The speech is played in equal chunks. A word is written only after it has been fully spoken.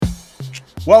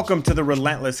Welcome to the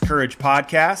Relentless Courage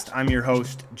Podcast. I'm your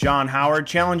host, John Howard,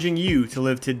 challenging you to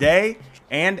live today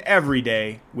and every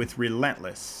day with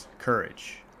relentless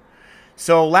courage.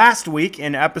 So last week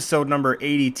in episode number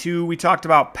 82, we talked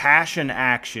about passion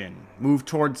action. Move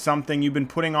towards something you've been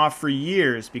putting off for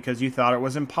years because you thought it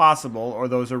was impossible or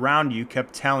those around you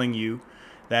kept telling you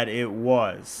that it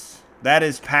was. That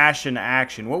is passion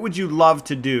action. What would you love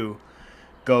to do?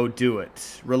 Go do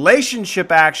it.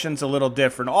 Relationship action's a little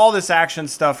different. All this action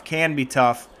stuff can be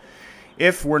tough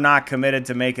if we're not committed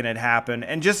to making it happen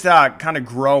and just kind of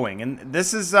growing. And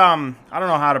this is, I don't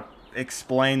know how to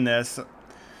explain this.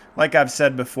 Like I've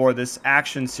said before, this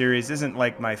action series isn't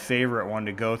like my favorite one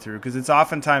to go through because it's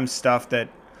oftentimes stuff that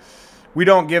we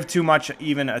don't give too much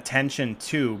even attention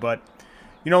to. But,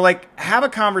 like have a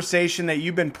conversation that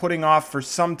you've been putting off for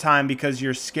some time because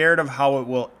you're scared of how it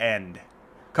will end.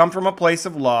 Come from a place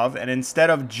of love, and instead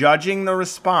of judging the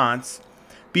response,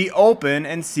 be open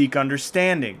and seek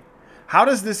understanding. How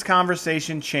does this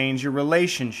conversation change your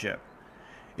relationship?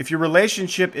 If your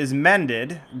relationship is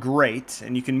mended, great,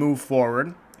 and you can move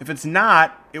forward. If it's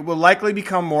not, it will likely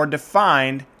become more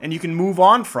defined, and you can move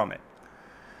on from it.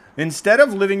 Instead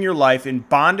of living your life in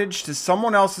bondage to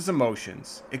someone else's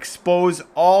emotions, expose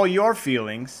all your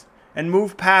feelings and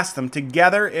move past them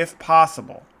together if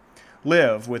possible.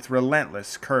 Live with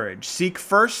relentless courage. Seek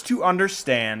first to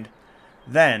understand,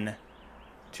 then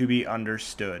to be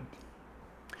understood.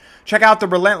 Check out the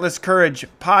Relentless Courage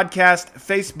Podcast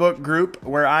Facebook group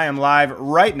where I am live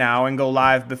right now and go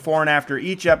live before and after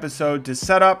each episode to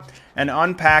set up and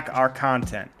unpack our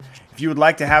content. If you would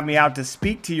like to have me out to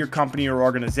speak to your company or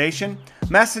organization,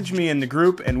 message me in the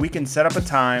group and we can set up a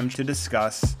time to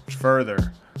discuss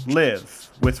further.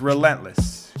 Live with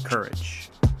relentless courage.